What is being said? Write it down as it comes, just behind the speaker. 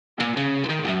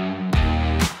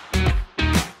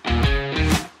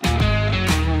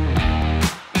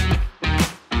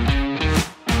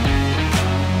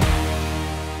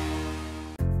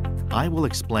I will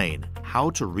explain how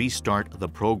to restart the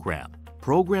program.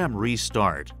 Program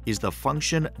restart is the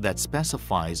function that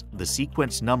specifies the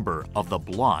sequence number of the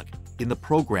block in the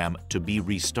program to be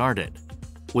restarted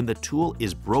when the tool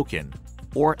is broken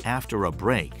or after a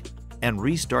break and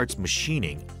restarts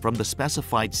machining from the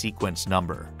specified sequence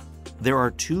number. There are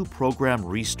two program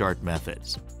restart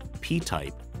methods,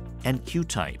 p-type and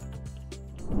q-type.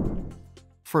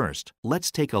 First,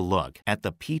 let's take a look at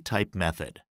the p-type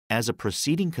method. As a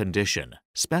preceding condition,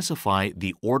 specify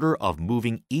the order of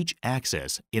moving each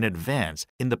axis in advance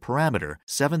in the parameter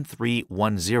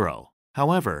 7310.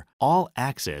 However, all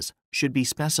axes should be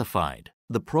specified.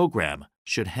 The program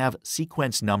should have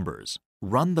sequence numbers.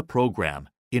 Run the program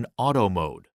in auto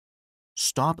mode.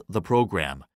 Stop the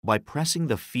program by pressing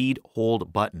the feed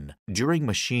hold button during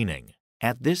machining.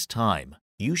 At this time,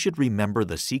 you should remember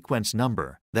the sequence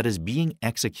number that is being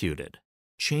executed.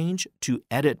 Change to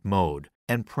edit mode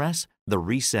and press the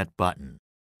reset button.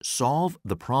 Solve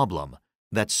the problem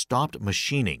that stopped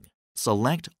machining.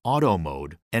 Select auto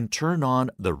mode and turn on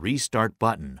the restart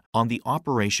button on the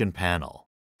operation panel.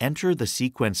 Enter the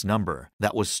sequence number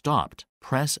that was stopped.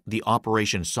 Press the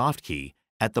operation soft key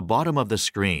at the bottom of the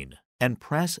screen and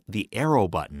press the arrow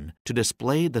button to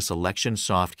display the selection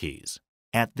soft keys.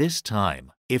 At this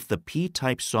time, if the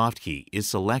p-type soft key is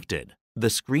selected, the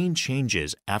screen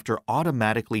changes after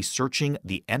automatically searching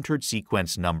the entered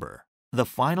sequence number. The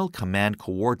final command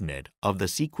coordinate of the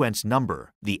sequence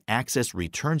number, the access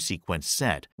return sequence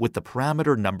set with the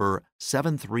parameter number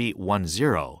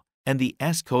 7310, and the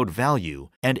S-code value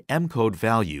and M-code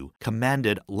value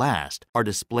commanded last are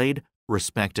displayed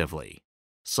respectively.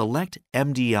 Select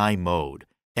MDI mode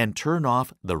and turn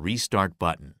off the restart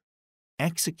button.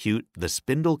 Execute the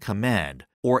spindle command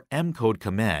or M-code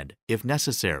command if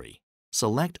necessary.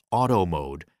 Select auto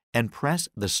mode and press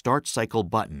the start cycle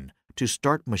button to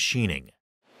start machining.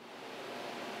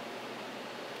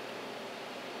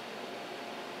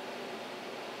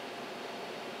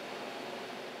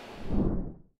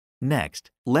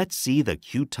 Next, let's see the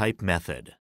q-type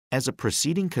method. As a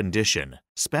preceding condition,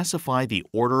 specify the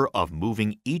order of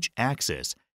moving each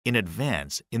axis in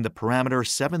advance in the parameter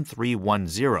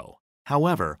 7310.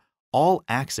 However, all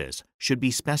axes should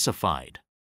be specified.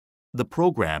 The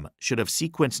program should have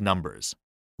sequence numbers.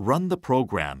 Run the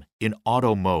program in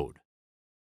auto mode.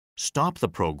 Stop the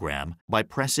program by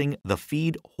pressing the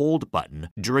feed hold button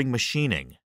during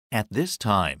machining. At this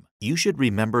time, you should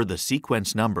remember the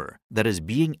sequence number that is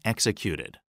being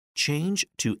executed. Change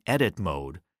to edit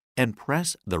mode and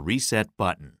press the reset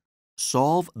button.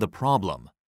 Solve the problem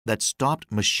that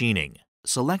stopped machining.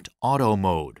 Select auto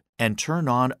mode and turn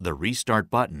on the restart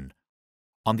button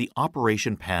on the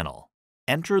operation panel.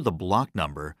 Enter the block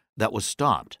number that was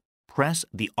stopped. Press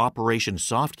the operation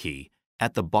soft key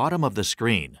at the bottom of the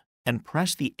screen and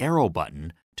press the arrow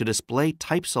button to display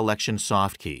type selection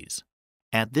soft keys.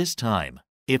 At this time,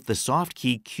 if the soft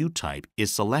key q-type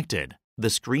is selected, the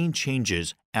screen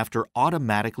changes after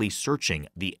automatically searching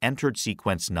the entered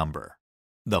sequence number.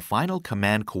 The final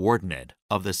command coordinate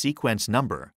of the sequence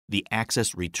number, the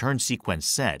access return sequence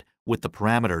set with the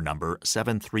parameter number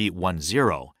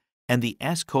 7310, and the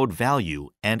S-code value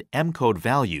and M-code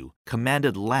value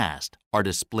commanded last are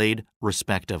displayed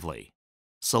respectively.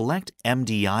 Select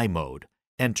MDI mode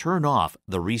and turn off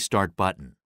the restart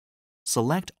button.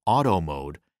 Select auto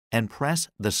mode and press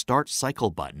the start cycle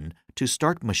button to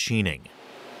start machining.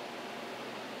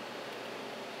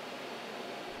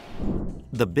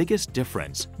 The biggest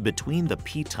difference between the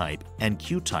p-type and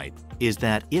q-type is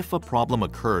that if a problem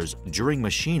occurs during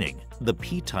machining, the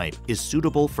p-type is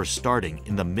suitable for starting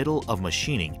in the middle of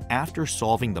machining after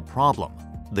solving the problem.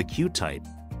 The q-type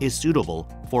is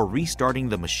suitable for restarting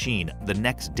the machine the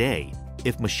next day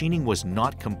if machining was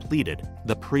not completed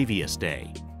the previous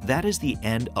day. That is the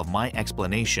end of my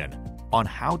explanation on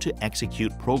how to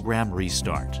execute program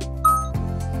restart.